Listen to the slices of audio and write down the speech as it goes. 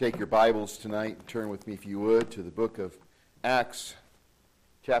Take your Bibles tonight and turn with me, if you would, to the book of Acts,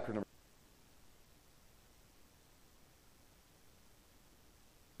 chapter number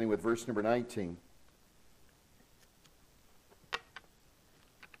with verse number 19.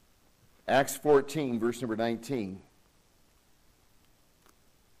 Acts 14, verse number 19.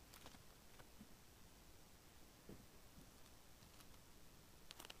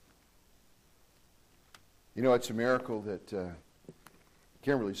 You know, it's a miracle that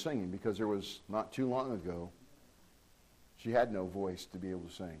Kimberly's singing, because there was not too long ago she had no voice to be able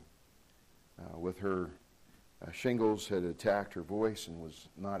to sing. With her shingles had attacked her voice and was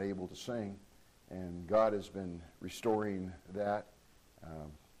not able to sing, and God has been restoring that.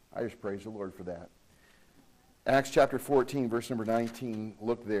 I just praise the Lord for that. Acts chapter 14, verse number 19.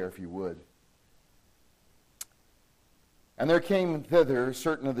 Look there if you would. And there came thither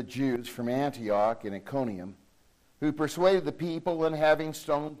certain of the Jews from Antioch and Iconium, who persuaded the people, and having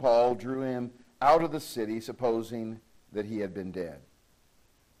stoned Paul, drew him out of the city, supposing that he had been dead.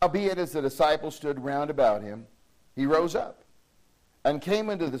 Howbeit, as the disciples stood round about him, he rose up, and came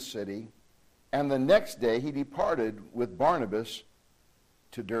into the city, and the next day he departed with Barnabas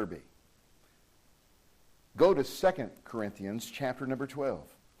to Derbe. Go to 2 Corinthians chapter number 12.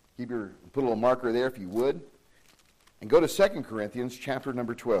 Put a little marker there if you would. And go to 2 Corinthians chapter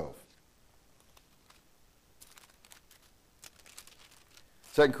number 12.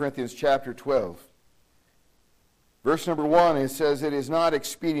 2 Corinthians chapter 12. Verse number 1, it says, "It is not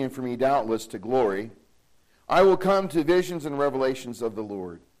expedient for me, doubtless, to glory. I will come to visions and revelations of the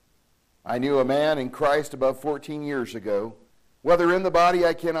Lord. I knew a man in Christ above 14 years ago, whether in the body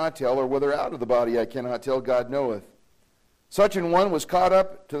I cannot tell, or whether out of the body I cannot tell, God knoweth. Such an one was caught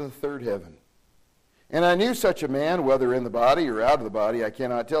up to the third heaven. And I knew such a man, whether in the body or out of the body, I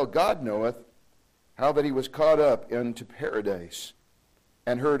cannot tell, God knoweth, how that he was caught up into paradise,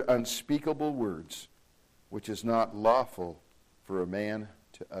 and heard unspeakable words, which is not lawful for a man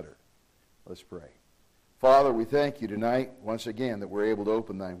to utter." Let's pray. Father, we thank you tonight, once again, that we're able to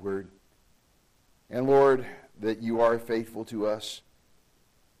open thy word. And Lord, that you are faithful to us.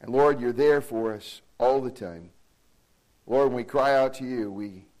 And Lord, you're there for us all the time. Lord, when we cry out to you,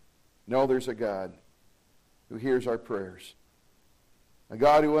 we know there's a God who hears our prayers, a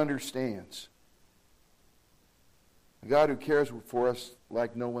God who understands, a God who cares for us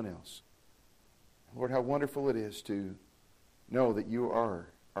like no one else. Lord, how wonderful it is to know that you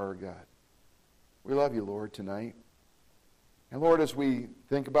are our God. We love you, Lord, tonight. And Lord, as we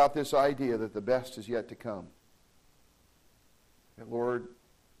think about this idea that the best is yet to come, and Lord,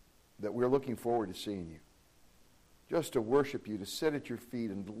 that we're looking forward to seeing you, just to worship you, to sit at your feet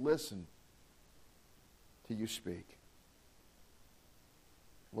and to listen till you speak.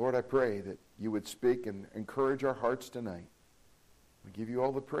 Lord, I pray that you would speak and encourage our hearts tonight. We give you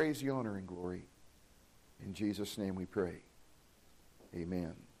all the praise, the honor, and glory. In Jesus' name we pray.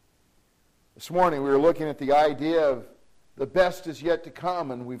 Amen. This morning we were looking at the idea of the best is yet to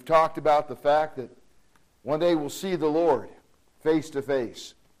come, and we've talked about the fact that one day we'll see the Lord face to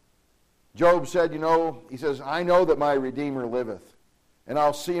face. Job said, he says, "I know that my Redeemer liveth, and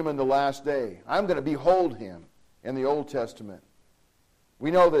I'll see him in the last day." I'm going to behold him in the Old Testament. We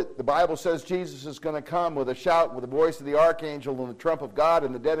know that the Bible says Jesus is going to come with a shout, with the voice of the archangel and the trump of God,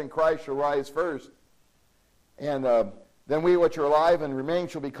 and the dead in Christ shall rise first. And then we which are alive and remain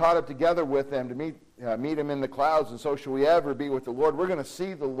shall be caught up together with them to meet him in the clouds, and so shall we ever be with the Lord. We're going to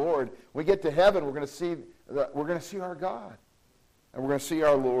see the Lord. When we get to heaven, we're going to see our God, and we're going to see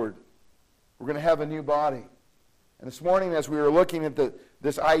our Lord. We're going to have a new body. And this morning, as we were looking at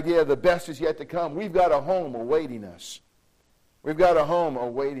this idea, the best is yet to come, we've got a home awaiting us. We've got a home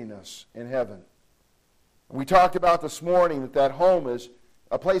awaiting us in heaven. And we talked about this morning that home is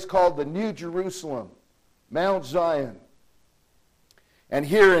a place called the New Jerusalem, Mount Zion. And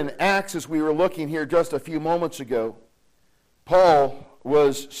here in Acts, as we were looking here just a few moments ago, Paul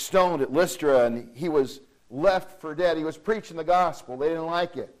was stoned at Lystra, and he was left for dead. He was preaching the gospel. They didn't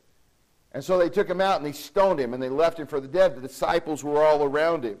like it. And so they took him out and they stoned him and they left him for the dead. The disciples were all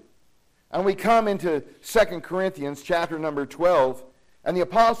around him. And we come into 2 Corinthians chapter number 12, and the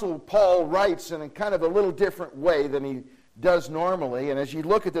Apostle Paul writes in a kind of a little different way than he does normally. And as you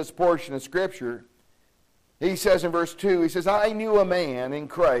look at this portion of Scripture, he says in verse 2, he says, "I knew a man in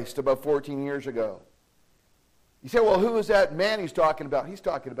Christ about 14 years ago." You say, well, who is that man he's talking about? He's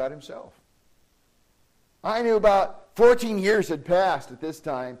talking about himself. I knew about 14 years had passed at this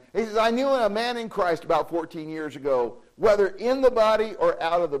time. He says, "I knew a man in Christ about 14 years ago, whether in the body or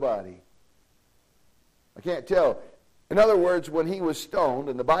out of the body." I can't tell. In other words, when he was stoned,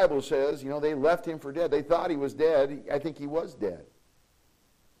 and the Bible says, they left him for dead. They thought he was dead. I think he was dead.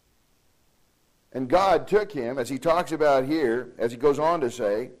 And God took him, as he talks about here, as he goes on to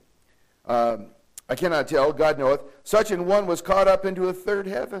say, I cannot tell, God knoweth, such an one was caught up into a third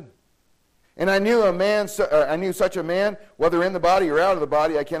heaven. And I knew such a man, whether in the body or out of the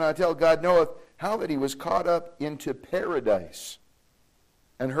body, I cannot tell, God knoweth, how that he was caught up into paradise,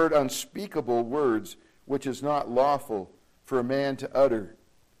 and heard unspeakable words, which is not lawful for a man to utter.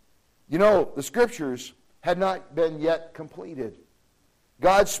 You know, the Scriptures had not been yet completed.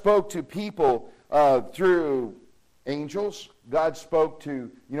 God spoke to people through angels. God spoke to,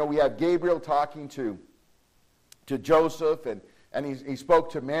 we have Gabriel talking to Joseph, and he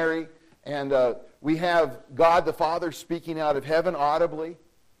spoke to Mary. And we have God the Father speaking out of heaven audibly.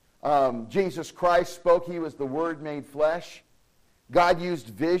 Jesus Christ spoke. He was the Word made flesh. God used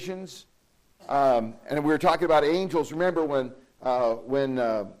visions. And we were talking about angels. Remember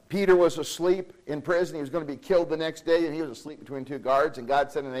when Peter was asleep in prison, he was going to be killed the next day, and he was asleep between two guards, and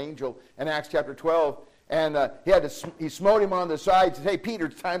God sent an angel in Acts chapter 12, and he smote him on the side and said, hey, Peter,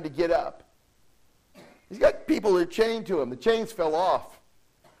 it's time to get up. He's got people that are chained to him. The chains fell off.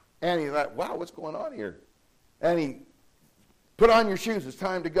 And he thought, wow, what's going on here? And he put on your shoes, it's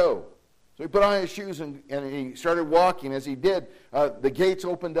time to go. So he put on his shoes and he started walking. As he did, the gates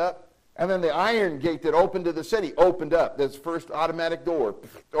opened up. And then the iron gate that opened to the city opened up. This first automatic door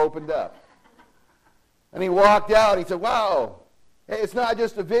opened up. And he walked out. He said, wow, hey, it's not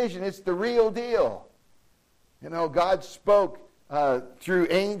just a vision, it's the real deal. God spoke through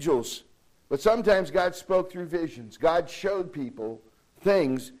angels. But sometimes God spoke through visions. God showed people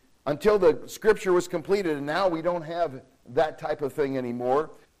things until the Scripture was completed, and now we don't have that type of thing anymore.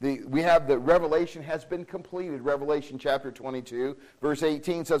 We have the revelation has been completed. Revelation chapter 22, verse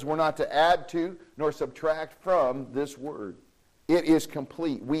 18 says we're not to add to nor subtract from this word. It is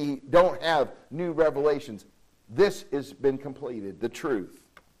complete. We don't have new revelations. This has been completed, the truth.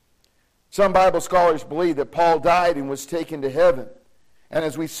 Some Bible scholars believe that Paul died and was taken to heaven. And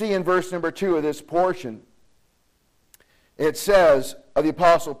as we see in verse number 2 of this portion, it says of the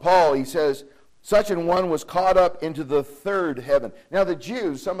Apostle Paul, he says, such an one was caught up into the third heaven. Now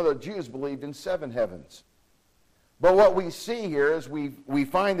some of the Jews believed in 7 heavens. But what we see here is we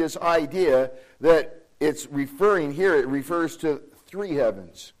find this idea that it's referring here, it refers to 3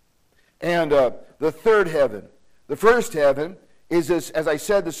 heavens. And the third heaven. The first heaven is, this, as I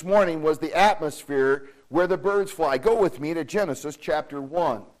said this morning, was the atmosphere where the birds fly. Go with me to Genesis chapter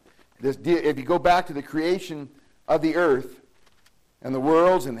 1. If you go back to the creation of the earth and the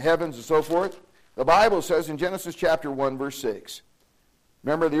worlds and heavens and so forth, the Bible says in Genesis chapter 1, verse 6,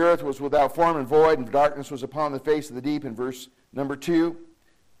 remember the earth was without form and void, and darkness was upon the face of the deep, in verse number 2.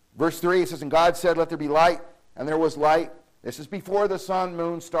 Verse 3, it says, and God said, let there be light, and there was light. This is before the sun,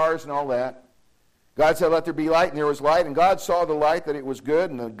 moon, stars, and all that. God said, let there be light, and there was light. And God saw the light, that it was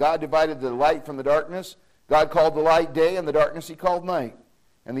good, and God divided the light from the darkness. God called the light day, and the darkness he called night.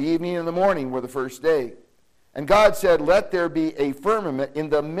 And the evening and the morning were the first day. And God said, let there be a firmament in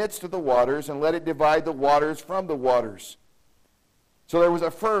the midst of the waters, and let it divide the waters from the waters. So there was a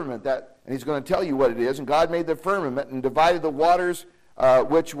firmament, and he's going to tell you what it is. And God made the firmament and divided the waters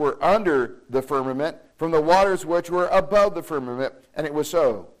which were under the firmament from the waters which were above the firmament. And it was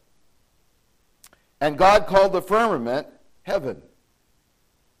so. And God called the firmament heaven.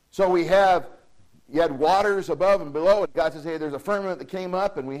 So you had waters above and below, and God says, hey, there's a firmament that came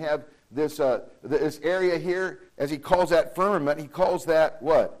up, and we have this area here. As he calls that firmament, he calls that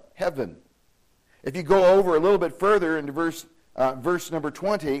what? Heaven. If you go over a little bit further into verse number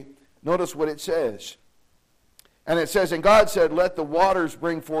 20, notice what it says. And it says, and God said, let the waters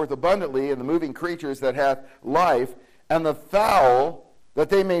bring forth abundantly, and the moving creatures that hath life, and the fowl, that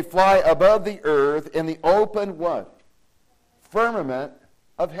they may fly above the earth in the open what? Firmament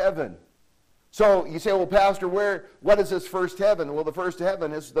of heaven. So you say, well, Pastor, what is this first heaven? Well, the first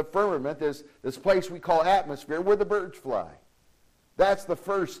heaven is the firmament, this place we call atmosphere, where the birds fly. That's the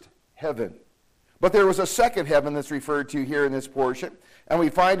first heaven. But there was a second heaven that's referred to here in this portion, and we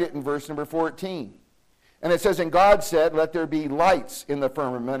find it in verse number 14. And it says, and God said, let there be lights in the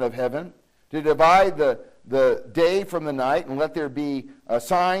firmament of heaven to divide the day from the night, and let there be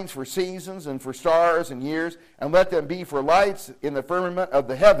signs for seasons and for stars and years, and let them be for lights in the firmament of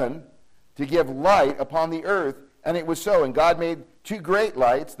the heaven, to give light upon the earth. And it was so. And God made 2 great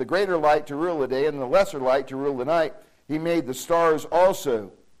lights, the greater light to rule the day, and the lesser light to rule the night. He made the stars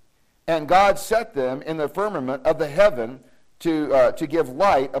also. And God set them in the firmament of the heaven to give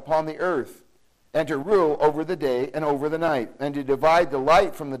light upon the earth, and to rule over the day and over the night, and to divide the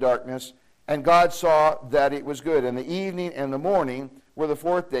light from the darkness. And God saw that it was good. And the evening and the morning were the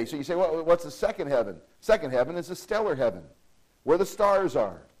 4th day. So you say, well, what's the second heaven? Second heaven is the stellar heaven, where the stars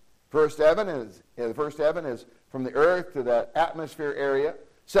are. The first heaven is from the earth to that atmosphere area.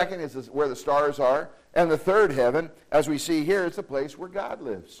 Second is where the stars are. And the third heaven, as we see here, is the place where God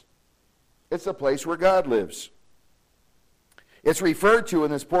lives. It's the place where God lives. It's referred to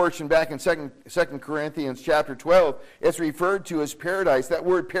in this portion back in 2 Corinthians chapter 12. It's referred to as paradise. That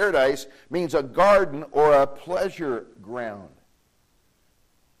word paradise means a garden or a pleasure ground.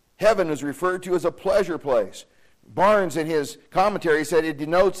 Heaven is referred to as a pleasure place. Barnes, in his commentary, said it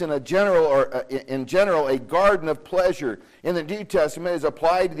denotes in general a garden of pleasure. In the New Testament, it is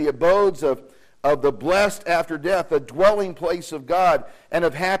applied to the abodes of the blessed after death, the dwelling place of God and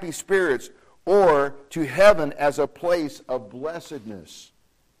of happy spirits, or to heaven as a place of blessedness.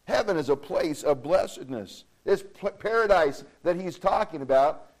 Heaven is a place of blessedness. This paradise that he's talking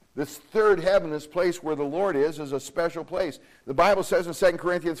about, this third heaven, this place where the Lord is a special place. The Bible says in 2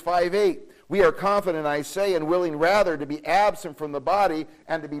 Corinthians 5:8, we are confident, I say, and willing rather to be absent from the body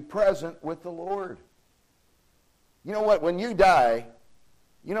and to be present with the Lord. You know what? When you die,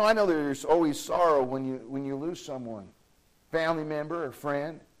 I know there's always sorrow when you lose someone, family member or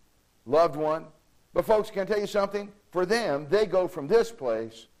friend, loved one. But folks, can I tell you something? For them, they go from this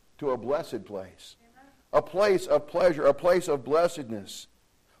place to a blessed place. Amen. A place of pleasure, a place of blessedness.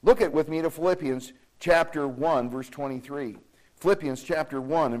 Look with me to Philippians chapter 1, verse 23. Philippians chapter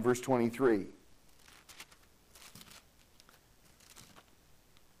 1 and verse 23.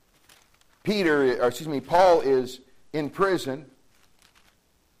 Paul is in prison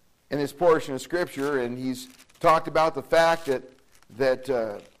in this portion of Scripture, and he's talked about the fact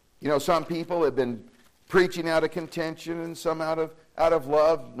that some people have been preaching out of contention and some out of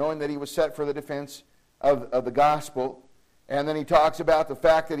love, knowing that he was set for the defense of the gospel. And then he talks about the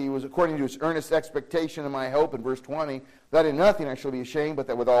fact that he was, according to his earnest expectation and my hope, in verse 20, that in nothing I shall be ashamed, but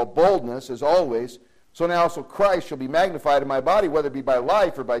that with all boldness, as always, so now also Christ shall be magnified in my body, whether it be by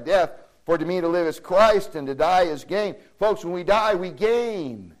life or by death. For to me to live is Christ, and to die is gain. Folks, when we die, we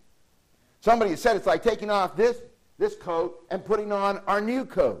gain. Somebody said it's like taking off this coat and putting on our new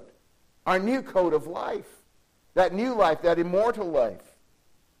coat of life, that new life, that immortal life.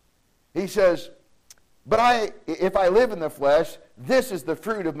 He says, but if I live in the flesh, this is the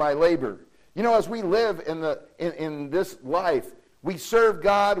fruit of my labor. As we live in this life, we serve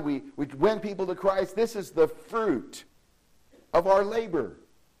God, we win people to Christ. This is the fruit of our labor.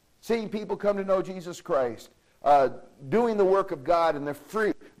 Seeing people come to know Jesus Christ, doing the work of God, and the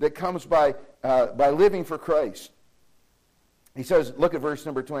fruit that comes by living for Christ. He says, look at verse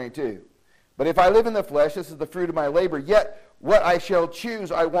number 22. But if I live in the flesh, this is the fruit of my labor, yet what I shall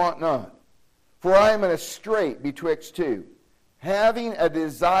choose I want not. For I am in a strait betwixt two, having a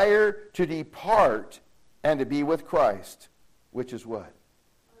desire to depart and to be with Christ, which is what?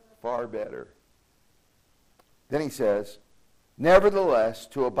 Far better. Then he says, nevertheless,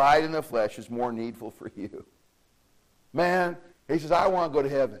 to abide in the flesh is more needful for you. Man, he says, I want to go to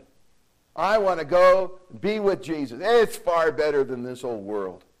heaven. I want to go be with Jesus. It's far better than this old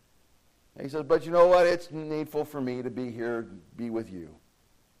world. And he says, but you know what? It's needful for me to be here, be with you.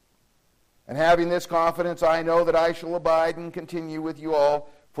 And having this confidence, I know that I shall abide and continue with you all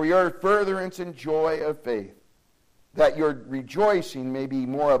for your furtherance and joy of faith, that your rejoicing may be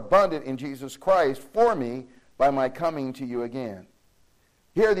more abundant in Jesus Christ for me by my coming to you again.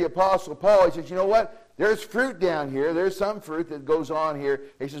 Here the Apostle Paul, he says, you know what? There's fruit down here. There's some fruit that goes on here.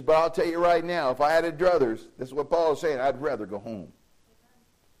 He says, but I'll tell you right now, if I had druthers, this is what Paul is saying, I'd rather go home.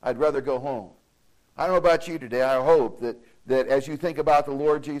 I'd rather go home. I don't know about you today. I hope that as you think about the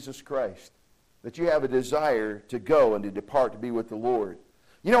Lord Jesus Christ, that you have a desire to go and to depart to be with the Lord.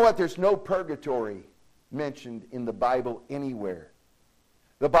 You know what? There's no purgatory mentioned in the Bible anywhere.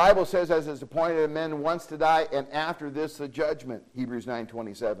 The Bible says, as is appointed a man once to die, and after this the judgment, Hebrews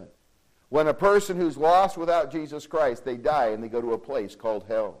 9:27. When a person who's lost without Jesus Christ, they die and they go to a place called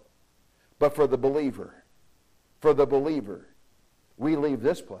hell. But for the believer, we leave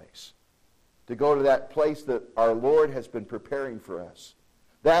this place to go to that place that our Lord has been preparing for us.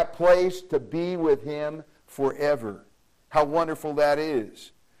 That place to be with Him forever. How wonderful that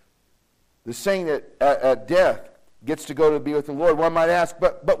is. The saint at death gets to go to be with the Lord. One might ask,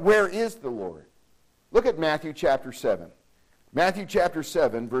 but where is the Lord? Look at Matthew chapter 7. Matthew chapter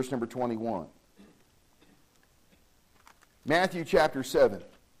 7, verse number 21. Matthew chapter 7.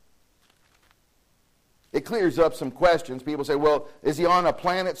 It clears up some questions. People say, well, is He on a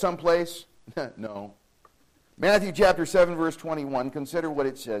planet someplace? No. Matthew chapter 7, verse 21. Consider what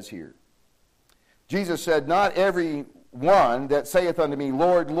it says here. Jesus said, not every one that saith unto me,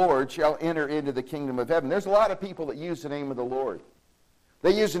 Lord, Lord, shall enter into the kingdom of heaven. There's a lot of people that use the name of the Lord.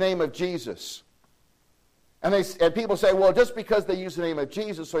 They use the name of Jesus. And people say, well, just because they use the name of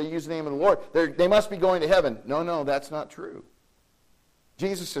Jesus or use the name of the Lord, they must be going to heaven. No, that's not true.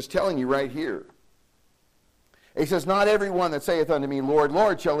 Jesus is telling you right here. He says, not everyone that saith unto me, Lord,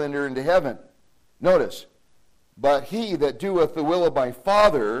 Lord, shall enter into heaven. Notice, but he that doeth the will of my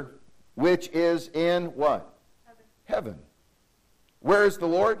Father, which is in what? Heaven. Where is the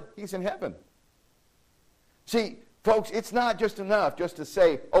Lord? He's in heaven. See, folks, it's not just enough just to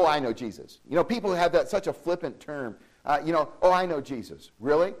say, oh, I know Jesus. You know, people have that such a flippant term. Oh, I know Jesus.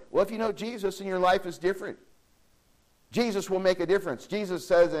 Really? Well, if you know Jesus, then your life is different. Jesus will make a difference. Jesus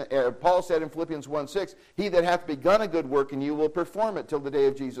says, Paul said in Philippians 1:6, he that hath begun a good work in you will perform it till the day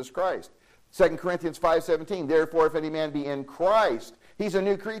of Jesus Christ. 2 Corinthians 5:17, therefore if any man be in Christ, he's a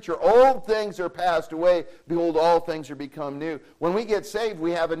new creature. Old things are passed away. Behold, all things are become new. When we get saved,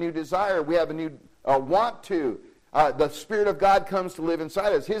 we have a new desire. We have a new want to. The Spirit of God comes to live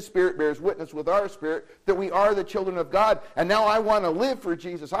inside us. His Spirit bears witness with our spirit that we are the children of God. And now I want to live for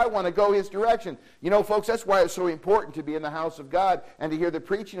Jesus. I want to go His direction. You know, folks, that's why it's so important to be in the house of God and to hear the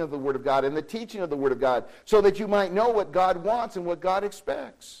preaching of the Word of God and the teaching of the Word of God so that you might know what God wants and what God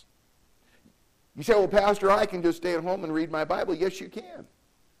expects. You say, well, Pastor, I can just stay at home and read my Bible. Yes, you can.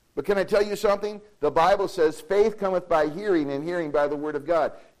 But can I tell you something? The Bible says faith cometh by hearing and hearing by the Word of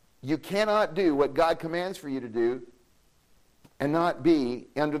God. You cannot do what God commands for you to do and not be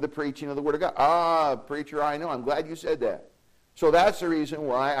under the preaching of the Word of God. Ah, preacher, I know. I'm glad you said that. So that's the reason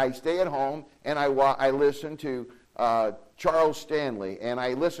why I stay at home and I listen to Charles Stanley and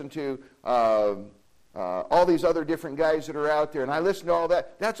I listen to all these other different guys that are out there, and I listen to all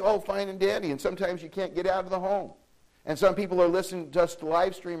that. That's all fine and dandy, and sometimes you can't get out of the home. And some people are listening just to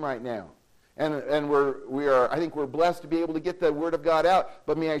live stream right now. And I think we're blessed to be able to get the Word of God out.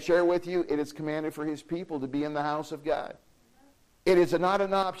 But may I share with you, it is commanded for His people to be in the house of God. It is not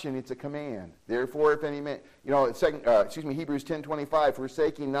an option, it's a command. Therefore, if any man, Hebrews 10:25,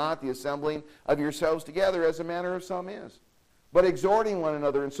 forsaking not the assembling of yourselves together as the manner of some is, but exhorting one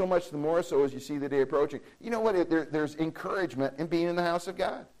another, and so much the more so as you see the day approaching. You know what? There's encouragement in being in the house of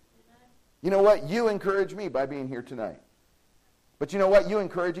God. You know what? You encourage me by being here tonight. But you know what? You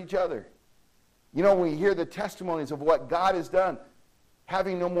encourage each other. You know, when you hear the testimonies of what God has done,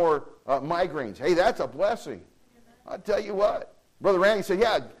 having no more migraines, hey, that's a blessing. I'll tell you what. Brother Randy said,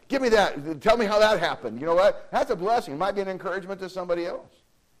 yeah, give me that. Tell me how that happened. You know what? That's a blessing. It might be an encouragement to somebody else.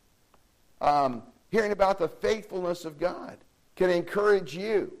 Hearing about the faithfulness of God can encourage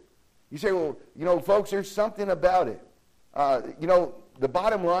you. You say, well, folks, there's something about it. The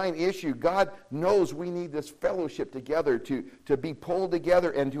bottom line issue, God knows we need this fellowship together to be pulled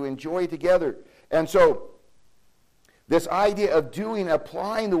together and to enjoy together. And so this idea of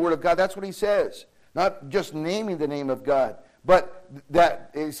applying the Word of God, that's what he says. Not just naming the name of God, but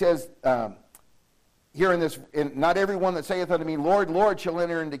that it says here not everyone that saith unto me, Lord, Lord, shall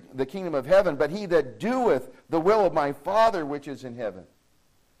enter into the kingdom of heaven, but he that doeth the will of my Father which is in heaven.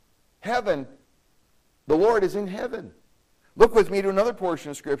 Heaven, the Lord is in heaven. Look with me to another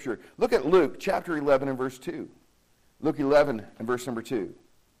portion of Scripture. Look at Luke chapter 11 and verse 2. Luke 11 and verse number 2.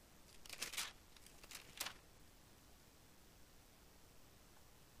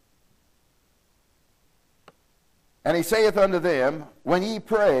 And he saith unto them, when ye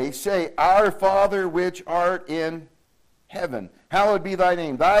pray, say, Our Father which art in heaven, hallowed be thy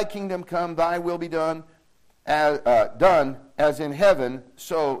name. Thy kingdom come, thy will be done as in heaven,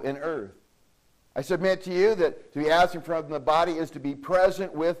 so in earth. I submit to you that to be absent from the body is to be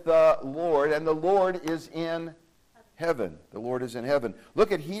present with the Lord, and the Lord is in heaven. The Lord is in heaven.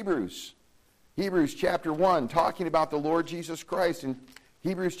 Look at Hebrews. Hebrews chapter 1, talking about the Lord Jesus Christ in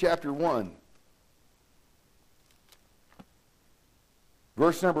Hebrews chapter 1.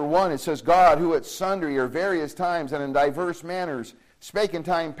 Verse number 1, it says, God, who at sundry or various times and in diverse manners spake in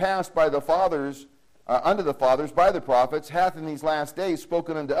time past by the fathers, unto the fathers by the prophets, hath in these last days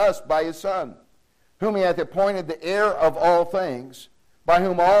spoken unto us by his Son, whom he hath appointed the heir of all things, by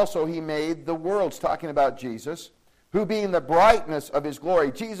whom also he made the worlds, talking about Jesus, who being the brightness of his glory,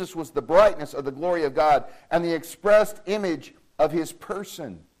 Jesus was the brightness of the glory of God, and the expressed image of his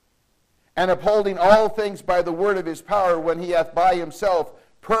person, and upholding all things by the word of his power, when he hath by himself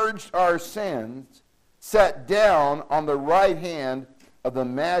purged our sins, sat down on the right hand of the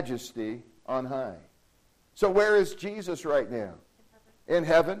majesty on high. So where is Jesus right now? In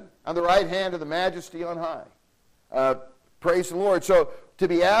heaven, on the right hand of the majesty on high. Praise the Lord. So to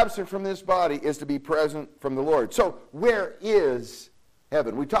be absent from this body is to be present from the Lord. So where is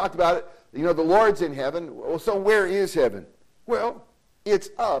heaven? We talked about it. The Lord's in heaven. Well, so where is heaven? Well, it's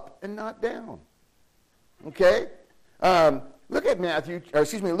up and not down. Okay? Look at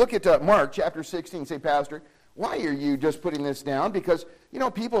look at Mark chapter 16. Say, Pastor, why are you just putting this down? Because,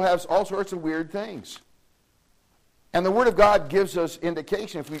 people have all sorts of weird things. And the Word of God gives us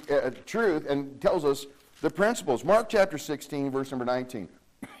indication, truth, and tells us the principles. Mark chapter 16, verse number 19.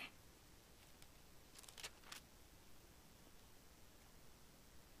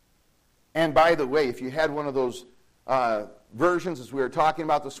 And by the way, if you had one of those versions as we were talking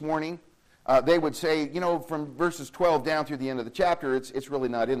about this morning, they would say, from verses 12 down through the end of the chapter, it's really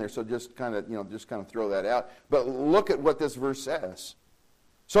not in there. So just kind of throw that out. But look at what this verse says.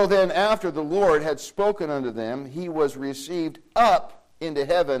 So then, after the Lord had spoken unto them, he was received up into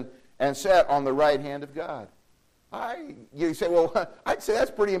heaven and sat on the right hand of God. You say, well, I'd say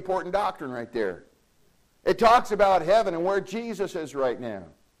that's pretty important doctrine right there. It talks about heaven and where Jesus is right now.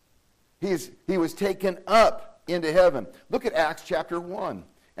 He was taken up into heaven. Look at Acts chapter 1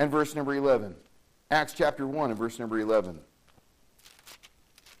 and verse number 11. Acts chapter 1 and verse number 11.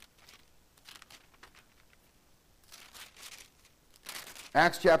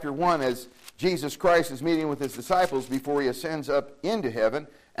 Acts chapter 1, as Jesus Christ is meeting with his disciples before he ascends up into heaven.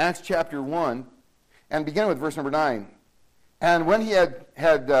 Acts chapter 1, and begin with verse number 9. And when he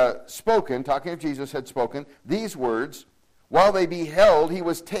had spoken, talking of Jesus, had spoken these words, while they beheld, he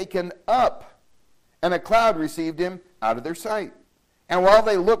was taken up, and a cloud received him out of their sight. And while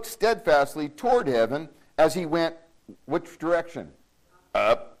they looked steadfastly toward heaven, as he went, which direction?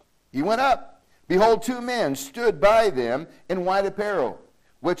 Up. He went up. Behold, two men stood by them in white apparel,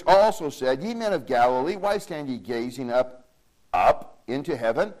 which also said, Ye men of Galilee, why stand ye gazing up into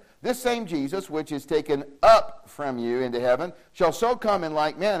heaven? This same Jesus, which is taken up from you into heaven, shall so come in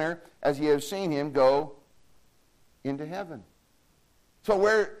like manner as ye have seen him go into heaven. So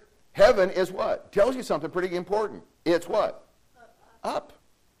where heaven is what? Tells you something pretty important. It's what? Up.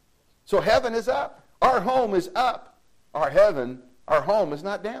 So heaven is up. Our home is up. Our home is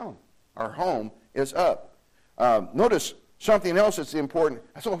not down. Our home is up. Notice something else that's important.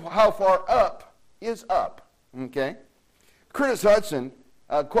 So how far up is up? Okay. Curtis Hudson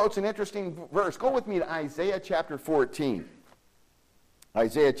quotes an interesting verse. Go with me to Isaiah chapter 14.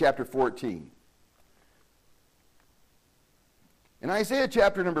 Isaiah chapter 14. In Isaiah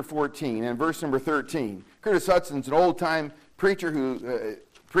chapter number 14 and verse number 13, Curtis Hudson's an old-time preacher,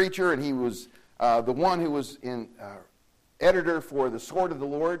 and he was the one who was editor for the Sword of the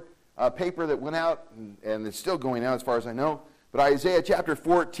Lord, a paper that went out, and it's still going out as far as I know. But Isaiah chapter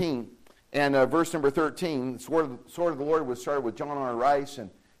 14 and verse number 13, the Sword of the Lord was started with John R. Rice,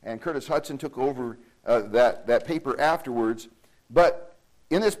 and Curtis Hudson took over that paper afterwards. But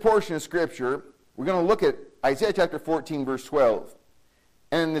in this portion of Scripture, we're going to look at Isaiah chapter 14, verse 12.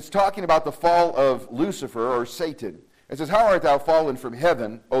 And it's talking about the fall of Lucifer, or Satan. It says, How art thou fallen from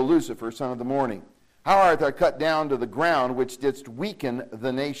heaven, O Lucifer, son of the morning? How art thou cut down to the ground, which didst weaken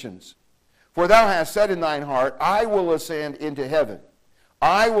the nations? For thou hast said in thine heart, I will ascend into heaven.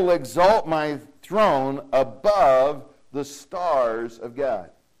 I will exalt my throne above the stars of God.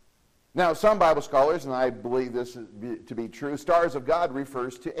 Now, some Bible scholars, and I believe this to be true, stars of God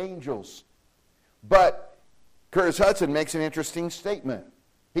refers to angels. But Curtis Hudson makes an interesting statement.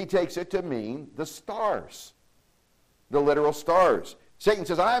 He takes it to mean the stars, the literal stars. Satan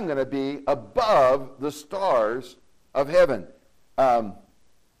says, I'm going to be above the stars of heaven. And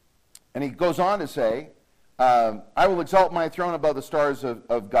he goes on to say, I will exalt my throne above the stars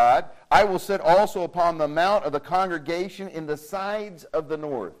of God. I will sit also upon the mount of the congregation in the sides of the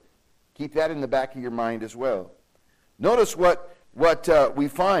north. Keep that in the back of your mind as well. Notice what we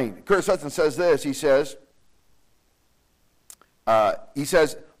find. Curtis Hudson says this. He says,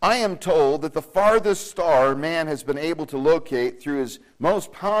 I am told that the farthest star man has been able to locate through his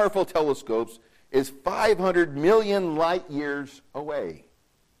most powerful telescopes is 500 million light years away.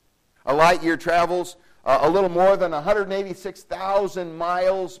 A light year travels a little more than 186,000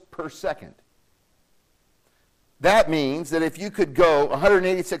 miles per second. That means that if you could go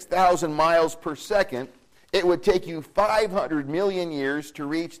 186,000 miles per second, it would take you 500 million years to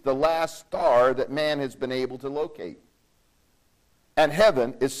reach the last star that man has been able to locate. And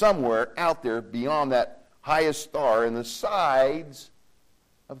heaven is somewhere out there beyond that highest star in the sides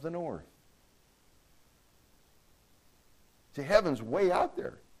of the north. See, heaven's way out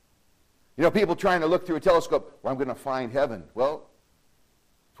there. You know, people trying to look through a telescope, well, I'm going to find heaven. Well,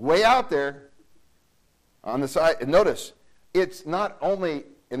 it's way out there on the side. And notice, it's not only,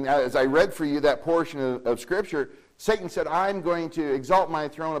 and as I read for you that portion of Scripture, Satan said, I'm going to exalt my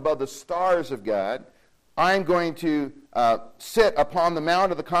throne above the stars of God. I'm going to sit upon the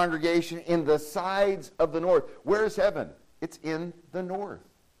mount of the congregation in the sides of the north. Where is heaven? It's in the north.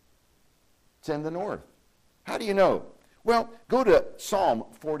 It's in the north. How do you know? Well, go to Psalm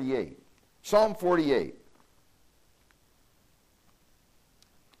 48. Psalm 48. You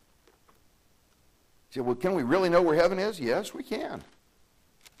say, well, can we really know where heaven is? Yes, we can.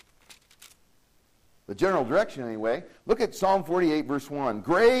 The general direction, anyway. Look at Psalm 48, verse 1.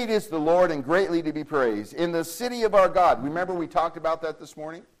 Great is the Lord and greatly to be praised in the city of our God. Remember we talked about that this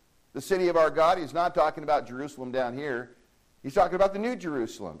morning? The city of our God. He's not talking about Jerusalem down here. He's talking about the New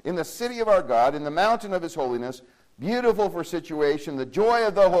Jerusalem. In the city of our God, in the mountain of his holiness, beautiful for situation, the joy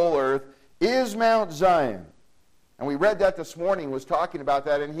of the whole earth, is Mount Zion. And we read that this morning, was talking about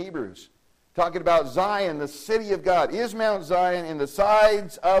that in Hebrews. Talking about Zion, the city of God. Is Mount Zion in the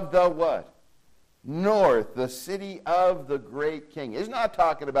sides of the what? North, the city of the great king. He's not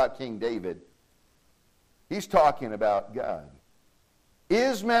talking about King David. He's talking about God.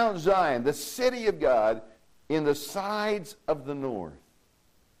 Is Mount Zion, the city of God, in the sides of the north?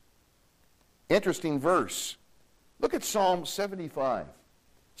 Interesting verse. Look at Psalm 75.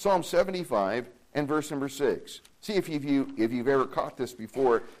 Psalm 75 and verse number 6. See if you've ever caught this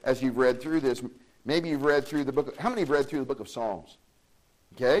before as you've read through this. Maybe you've read through the book. How many have read through the book of Psalms?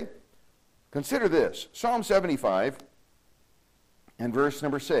 Okay? Consider this. Psalm 75 and verse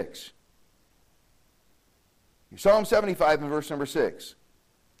number 6. Psalm 75 and verse number 6.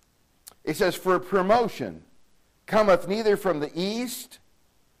 It says, for promotion cometh neither from the east,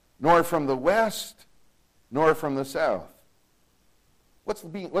 nor from the west, nor from the south. What's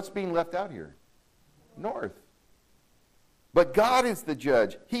being left out here? North. But God is the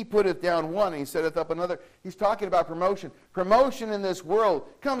judge. He putteth down one, and he setteth up another. He's talking about promotion. Promotion in this world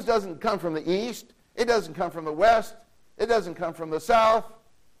doesn't come from the east. It doesn't come from the west. It doesn't come from the south.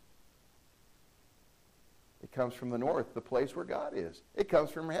 It comes from the north, the place where God is. It comes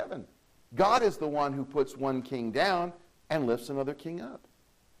from heaven. God is the one who puts one king down and lifts another king up.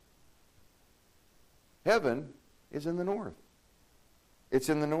 Heaven is in the north. It's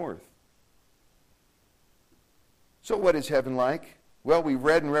in the north. So what is heaven like? Well, we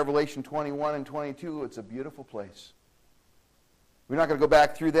read in Revelation 21 and 22, it's a beautiful place. We're not going to go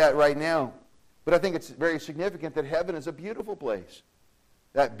back through that right now. But I think it's very significant that heaven is a beautiful place.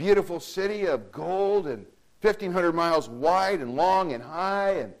 That beautiful city of gold and 1,500 miles wide and long and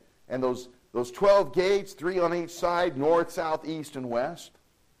high, and those 12 gates, 3 on each side, north, south, east, and west.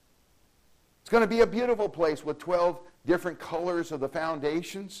 It's going to be a beautiful place with 12 different colors of the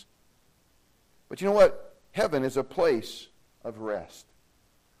foundations. But you know what? Heaven is a place of rest.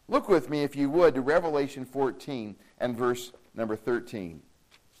 Look with me, if you would, to Revelation 14 and verse number 13.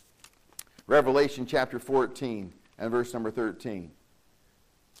 Revelation chapter 14 and verse number 13.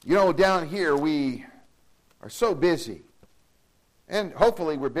 You know, down here we are so busy. And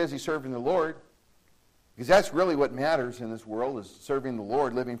hopefully we're busy serving the Lord. Because that's really what matters in this world, is serving the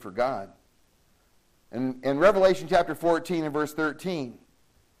Lord, living for God. And in Revelation chapter 14 and verse 13,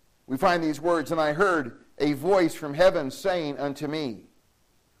 we find these words, and I heard a voice from heaven saying unto me,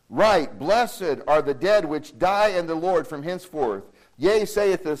 Write, blessed are the dead which die in the Lord from henceforth. Yea,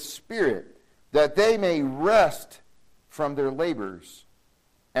 saith the Spirit, that they may rest from their labors,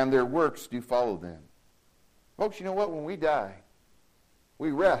 and their works do follow them. Folks, you know what? When we die,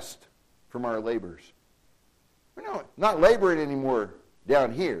 we rest from our labors. We're not laboring anymore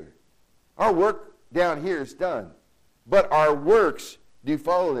down here. Our work down here is done. But our works do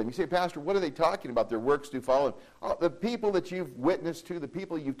follow them. You say, Pastor, what are they talking about? Their works do follow them. Oh, the people that you've witnessed to, the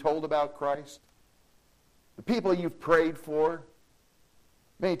people you've told about Christ, the people you've prayed for,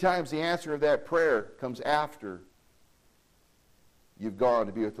 many times the answer of that prayer comes after you've gone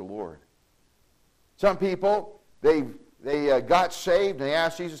to be with the Lord. Some people, they got saved and they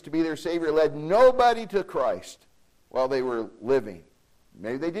asked Jesus to be their Savior, led nobody to Christ while they were living.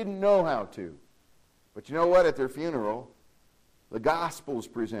 Maybe they didn't know how to. But you know what? At their funeral, the gospel is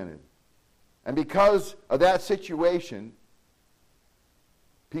presented. And because of that situation,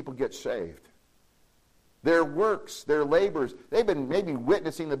 people get saved. Their works, their labors, they've been maybe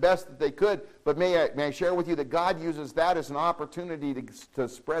witnessing the best that they could, but may I share with you that God uses that as an opportunity to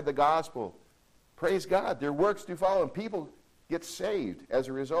spread the gospel. Praise God. Their works do follow, and people get saved as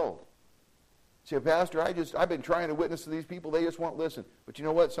a result. You say, Pastor, I've been trying to witness to these people, they just won't listen. But you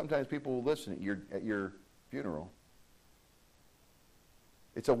know what? Sometimes people will listen at your funeral.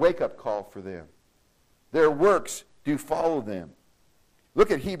 It's a wake-up call for them. Their works do follow them.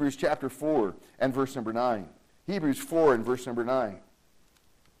 Look at Hebrews chapter 4 and verse number 9. Hebrews 4 and verse number 9.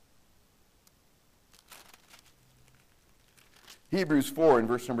 Hebrews 4 and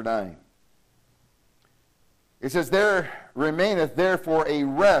verse number 9. It says, There remaineth therefore a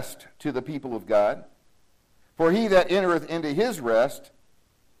rest to the people of God. For he that entereth into his rest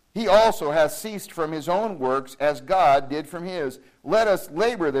he also has ceased from his own works as God did from his. Let us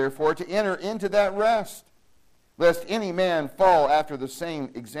labor, therefore, to enter into that rest, lest any man fall after the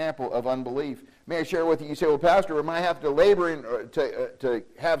same example of unbelief. May I share with you? You say, well, Pastor, am I have to labor to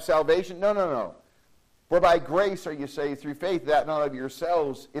have salvation? No, no, no. For by grace are you saved through faith, that not of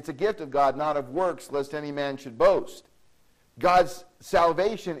yourselves. It's a gift of God, not of works, lest any man should boast. God's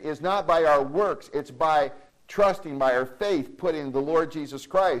salvation is not by our works. It's by trusting, by our faith, put in the Lord Jesus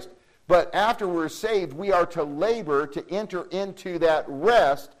Christ. But after we're saved, we are to labor to enter into that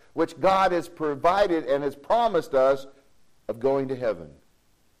rest which God has provided and has promised us of going to heaven.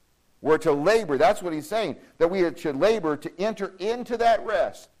 We're to labor. That's what he's saying, that we should labor to enter into that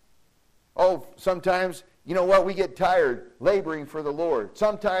rest. Oh, sometimes, you know what, we get tired laboring for the Lord.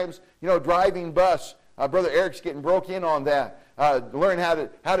 Sometimes, driving bus. Brother Eric's getting broke in on that. Learn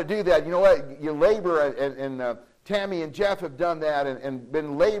how to do that. You know what, you labor, and Tammy and Jeff have done that and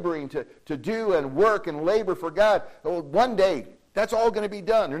been laboring to do and work and labor for God. Well, one day, that's all going to be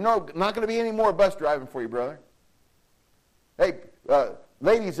done. There's not going to be any more bus driving for you, brother. Hey,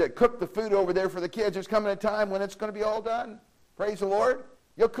 ladies that cook the food over there for the kids, there's coming a time when it's going to be all done. Praise the Lord.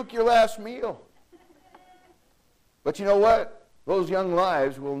 You'll cook your last meal. But you know what? Those young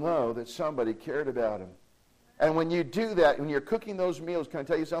lives will know that somebody cared about them. And when you do that, when you're cooking those meals, can I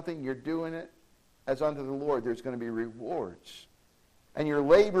tell you something? You're doing it as unto the Lord. There's going to be rewards. And you're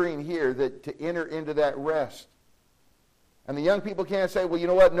laboring here to enter into that rest. And the young people can't say, well, you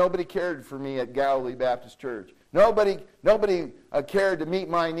know what? Nobody cared for me at Galilee Baptist Church. Nobody cared to meet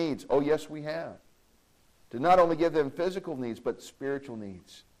my needs. Oh, yes, we have. To not only give them physical needs, but spiritual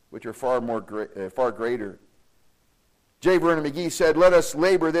needs, which are far greater. J. Vernon McGee said, let us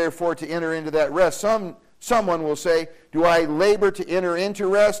labor, therefore, to enter into that rest. Someone will say, do I labor to enter into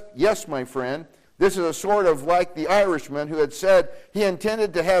rest? Yes, my friend. This is a sort of like the Irishman who had said he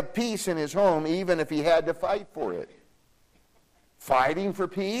intended to have peace in his home even if he had to fight for it. Fighting for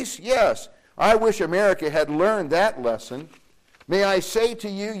peace? Yes. I wish America had learned that lesson. May I say to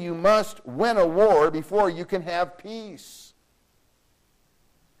you, you must win a war before you can have peace.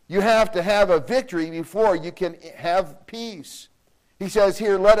 You have to have a victory before you can have peace. He says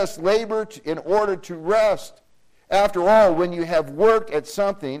here, let us labor in order to rest. After all, when you have worked at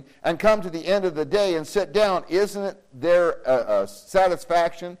something and come to the end of the day and sit down, isn't there a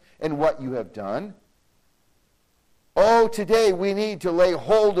satisfaction in what you have done? Oh, today we need to lay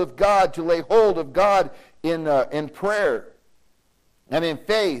hold of God, in prayer and in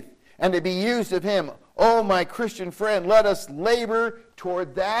faith, and to be used of Him. Oh, my Christian friend, let us labor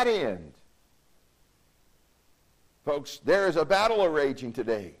toward that end. Folks, there is a battle raging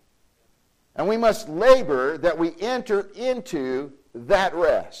today. And we must labor that we enter into that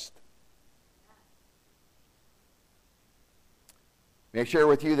rest. May I share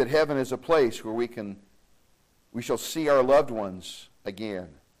with you that heaven is a place where we shall see our loved ones again.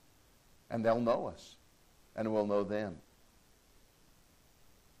 And they'll know us. And we'll know them.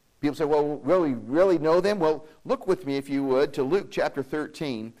 People say, well, will we really know them? Well, look with me, if you would, to Luke chapter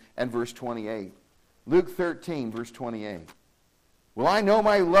 13 and verse 28. Luke 13, verse 28. Will I know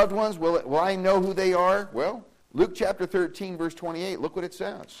my loved ones? Will I know who they are? Well, Luke chapter 13, verse 28, look what it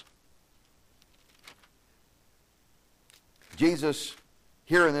says. Jesus,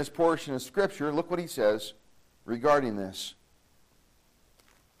 here in this portion of Scripture, look what he says regarding this.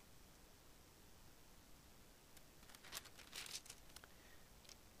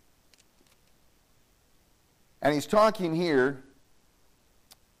 And he's talking here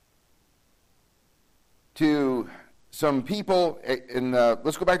to some people,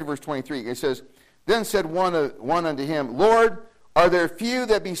 let's go back to verse 23. It says, then said one unto him, Lord, are there few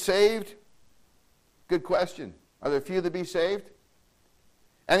that be saved? Good question. Are there few that be saved?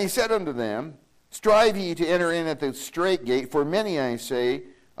 And he said unto them, strive ye to enter in at the strait gate, for many, I say,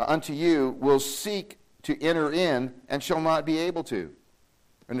 unto you will seek to enter in, and shall not be able to,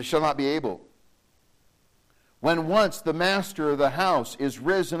 and shall not be able. When once the master of the house is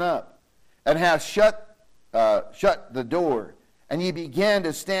risen up, and hath shut the door, and ye began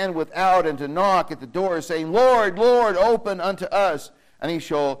to stand without and to knock at the door, saying, Lord, Lord, open unto us. And he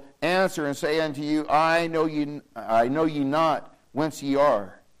shall answer and say unto you, I know ye not whence ye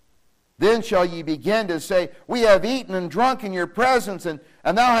are. Then shall ye begin to say, we have eaten and drunk in your presence, and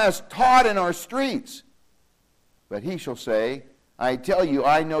thou hast taught in our streets. But he shall say, I tell you,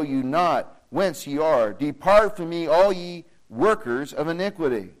 I know you not whence ye are. Depart from me, all ye workers of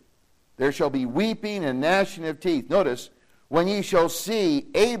iniquity. There shall be weeping and gnashing of teeth. Notice, when ye shall see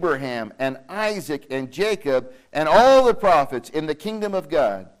Abraham and Isaac and Jacob and all the prophets in the kingdom of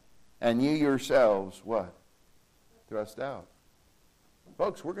God, and ye yourselves, what? Thrust out.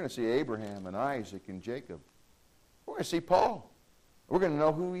 Folks, we're going to see Abraham and Isaac and Jacob. We're going to see Paul. We're going to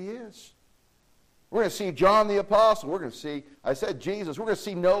know who he is. We're going to see John the Apostle. We're going to see, I said Jesus. We're going to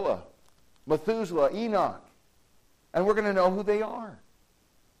see Noah, Methuselah, Enoch. And we're going to know who they are.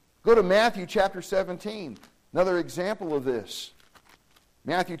 Go to Matthew chapter 17. Another example of this.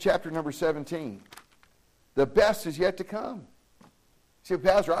 Matthew chapter number 17. The best is yet to come. See,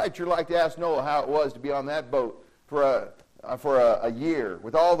 Pastor, I'd sure like to ask Noah how it was to be on that boat for a year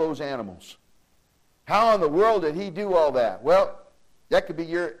with all those animals. How in the world did he do all that? Well, that could be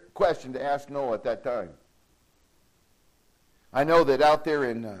your question to ask Noah at that time. I know that out there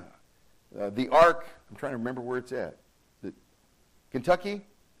in the Ark, I'm trying to remember where it's at. Kentucky?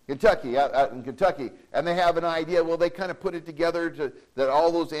 Kentucky, out in Kentucky. And they have an idea, well, they kind of put it together that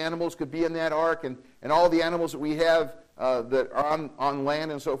all those animals could be in that ark, and all the animals that we have that are on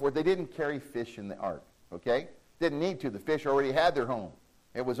land and so forth, they didn't carry fish in the ark, okay? Didn't need to. The fish already had their home.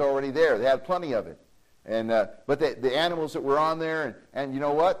 It was already there. They had plenty of it. And but the animals that were on there, and you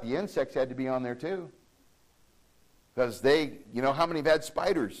know what? The insects had to be on there too. Because they, you know, how many have had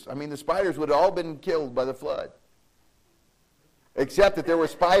spiders? I mean, the spiders would have all been killed by the flood. Except that there were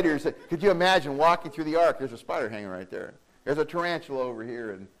spiders. Could you imagine walking through the ark? There's a spider hanging right there. There's a tarantula over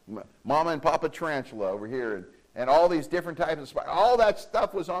here, and Mama and Papa tarantula over here, and all these different types of spiders. All that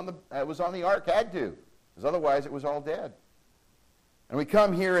stuff was on the ark, had to. Because otherwise it was all dead. And we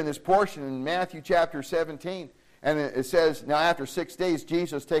come here in this portion in Matthew chapter 17, and it says, Now after 6 days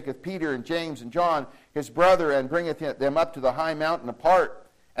Jesus taketh Peter and James and John, his brother, and bringeth them up to the high mountain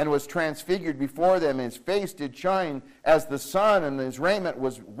apart, and was transfigured before them, and his face did shine as the sun, and his raiment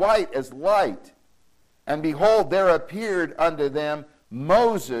was white as light. And behold, there appeared unto them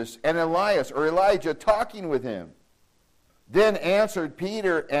Moses and Elias, or Elijah, talking with him. Then answered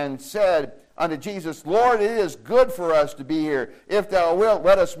Peter and said unto Jesus, Lord, it is good for us to be here. If thou wilt,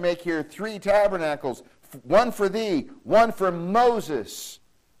 let us make here 3 tabernacles, one for thee, one for Moses,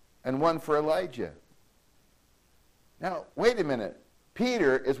 and one for Elijah. Now, wait a minute.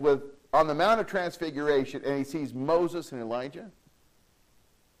 Peter is on the Mount of Transfiguration, and he sees Moses and Elijah.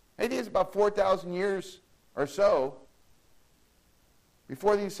 It is about 4,000 years or so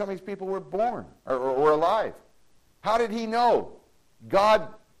before some of these people were born or were alive. How did he know? God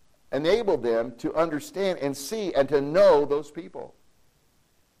enabled them to understand and see and to know those people.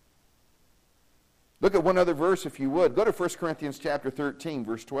 Look at one other verse if you would. Go to 1 Corinthians chapter 13,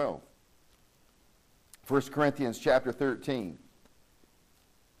 verse 12. 1 Corinthians chapter 13.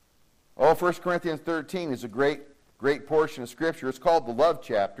 Oh, 1 Corinthians 13 is a great portion of Scripture. It's called the love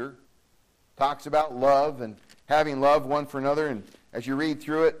chapter. Talks about love and having love one for another. And as you read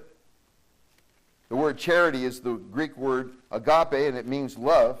through it, the word charity is the Greek word agape, and it means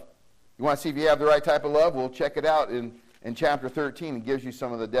love. You want to see if you have the right type of love? We'll check it out in chapter 13. It gives you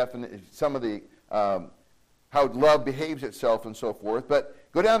some of the how love behaves itself and so forth.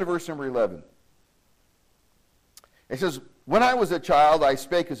 But go down to verse number 11. It says, When I was a child, I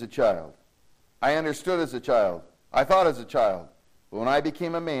spake as a child. I understood as a child. I thought as a child. But when I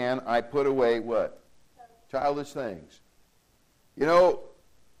became a man, I put away what? Childish things. You know,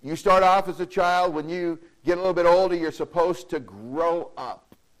 you start off as a child. When you get a little bit older, you're supposed to grow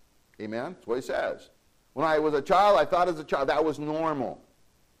up. Amen? That's what he says. When I was a child, I thought as a child. That was normal.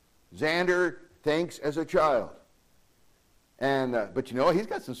 Xander thinks as a child. And but you know, he's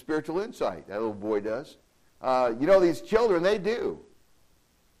got some spiritual insight. That little boy does. You know, these children, they do.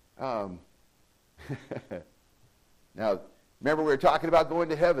 Now, remember we were talking about going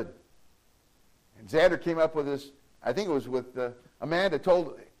to heaven. And Xander came up with this, I think it was with Amanda,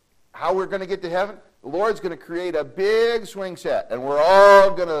 told how we're going to get to heaven. The Lord's going to create a big swing set, and we're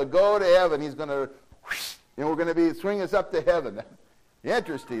all going to go to heaven. He's going to, and we're going to be swinging us up to heaven.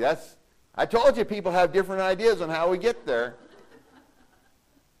 Interesting. I told you people have different ideas on how we get there.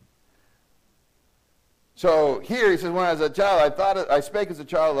 So here he says, when I was a child, I spake as a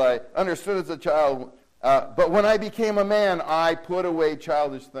child, I understood as a child, but when I became a man, I put away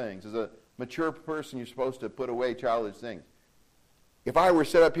childish things. As a mature person, you're supposed to put away childish things. If I were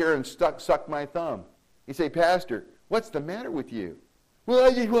set up here and suck my thumb, he'd say, Pastor, what's the matter with you? Well,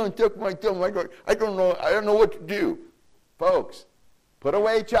 I just want to suck my thumb. I don't know what to do. Folks, put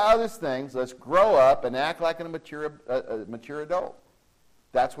away childish things. Let's grow up and act like a mature adult.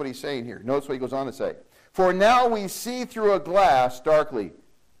 That's what he's saying here. Notice what he goes on to say. For now we see through a glass darkly,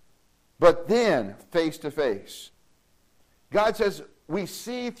 but then face to face. God says we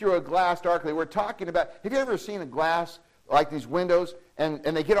see through a glass darkly. We're talking about, have you ever seen a glass like these windows, and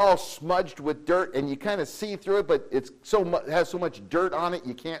they get all smudged with dirt, and you kind of see through it, but it has so much dirt on it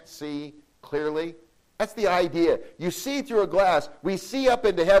you can't see clearly? That's the idea. You see through a glass. We see up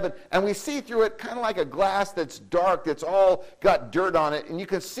into heaven, and we see through it kind of like a glass that's dark, that's all got dirt on it, and you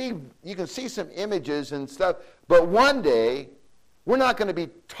can see some images and stuff. But one day, we're not going to be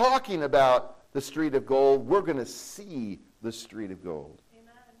talking about the street of gold. We're going to see the street of gold.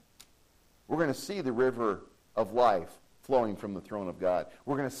 Amen. We're going to see the river of life flowing from the throne of God.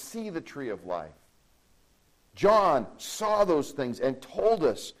 We're going to see the tree of life. John saw those things and told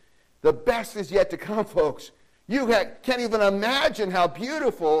us the best is yet to come, folks. You can't even imagine how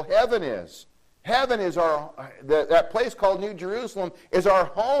beautiful heaven is. Heaven is that place called New Jerusalem is our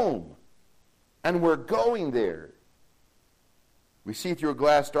home. And we're going there. We see through a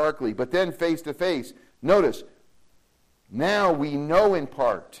glass darkly, but then face to face. Notice, now we know in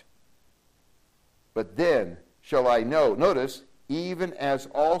part, but then shall I know. Notice, even as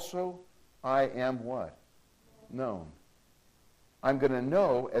also I am what? Known. I'm going to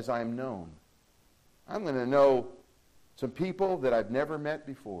know as I'm known. I'm going to know some people that I've never met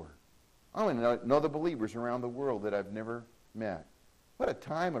before. I'm going to know the believers around the world that I've never met. What a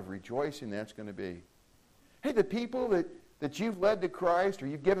time of rejoicing that's going to be. Hey, the people that you've led to Christ or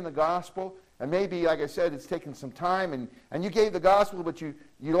you've given the gospel, and maybe, like I said, it's taken some time, and you gave the gospel, but you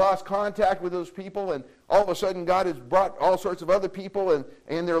lost contact with those people, and all of a sudden God has brought all sorts of other people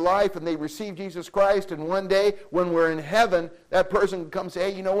in their life, and they receive Jesus Christ, and one day when we're in heaven, that person comes and say,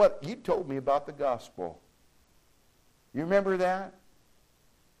 hey, you know what? You told me about the gospel. You remember that?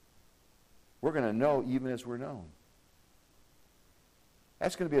 We're going to know even as we're known.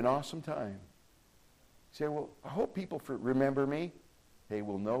 That's going to be an awesome time. You say, well, I hope people remember me. They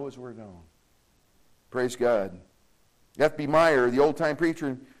will know as we're known. Praise God. F.B. Meyer, the old-time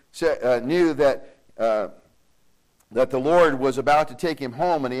preacher, knew that the Lord was about to take him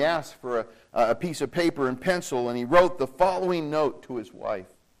home, and he asked for a piece of paper and pencil, and he wrote the following note to his wife.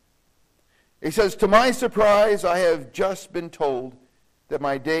 He says, to my surprise, I have just been told that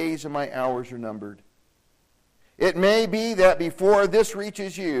my days and my hours are numbered. It may be that before this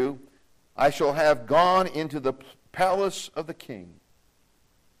reaches you, I shall have gone into the palace of the king.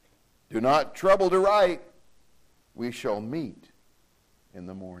 Do not trouble to write. We shall meet in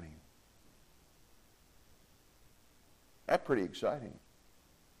the morning. That's pretty exciting.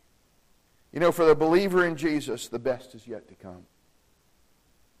 You know, for the believer in Jesus, the best is yet to come.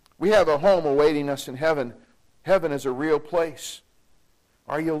 We have a home awaiting us in heaven. Heaven is a real place.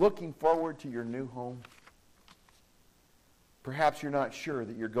 Are you looking forward to your new home? Perhaps you're not sure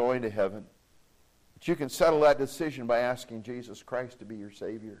that you're going to heaven. But you can settle that decision by asking Jesus Christ to be your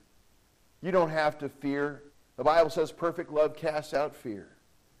Savior. You don't have to fear. The Bible says perfect love casts out fear.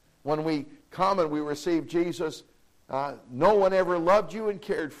 When we come and we receive Jesus, no one ever loved you and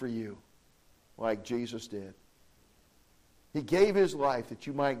cared for you like Jesus did. He gave his life that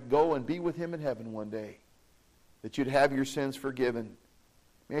you might go and be with him in heaven one day, that you'd have your sins forgiven.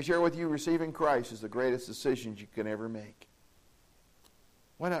 May I share with you, receiving Christ is the greatest decision you can ever make.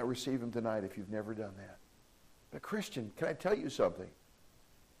 Why not receive him tonight if you've never done that? But Christian, can I tell you something?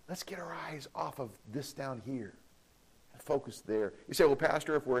 Let's get our eyes off of this down here and focus there. You say, well,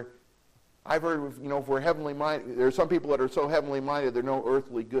 Pastor, if we're heavenly minded, there are some people that are so heavenly minded they're no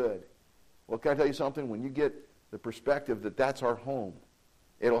earthly good. Well, can I tell you something? When you get the perspective that that's our home,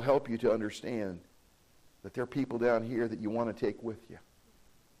 it'll help you to understand that there are people down here that you want to take with you.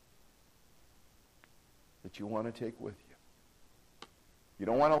 That you want to take with you. You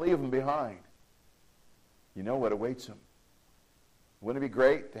don't want to leave them behind. You know what awaits them. Wouldn't it be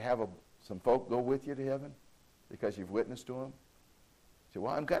great to have some folk go with you to heaven because you've witnessed to them? You say,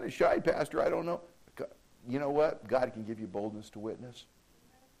 well, I'm kind of shy, Pastor. I don't know. You know what? God can give you boldness to witness.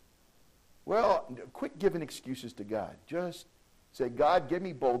 Well, quit giving excuses to God. Just say, God, give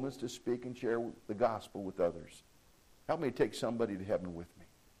me boldness to speak and share the gospel with others. Help me to take somebody to heaven with me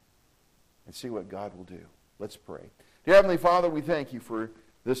and see what God will do. Let's pray. Dear Heavenly Father, we thank you for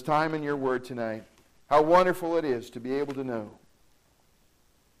this time in your word tonight. How wonderful it is to be able to know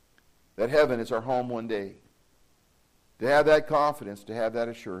that heaven is our home one day. To have that confidence, to have that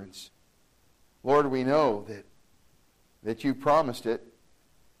assurance. Lord, we know that you promised it,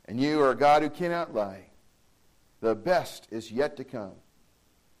 and you are a God who cannot lie. The best is yet to come.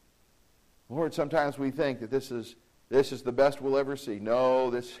 Lord, sometimes we think that this is the best we'll ever see.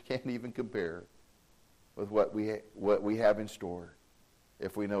 No, this can't even compare with what we have in store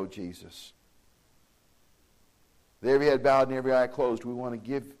if we know Jesus. With every head bowed and every eye closed, we want to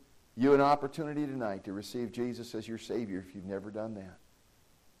give you an opportunity tonight to receive Jesus as your Savior if you've never done that.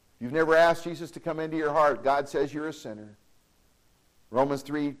 If you've never asked Jesus to come into your heart, God says you're a sinner. Romans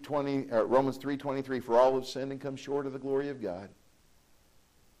 3:23, for all have sinned and come short of the glory of God.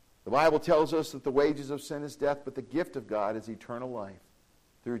 The Bible tells us that the wages of sin is death, but the gift of God is eternal life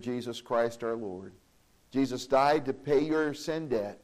through Jesus Christ our Lord. Jesus died to pay your sin debt.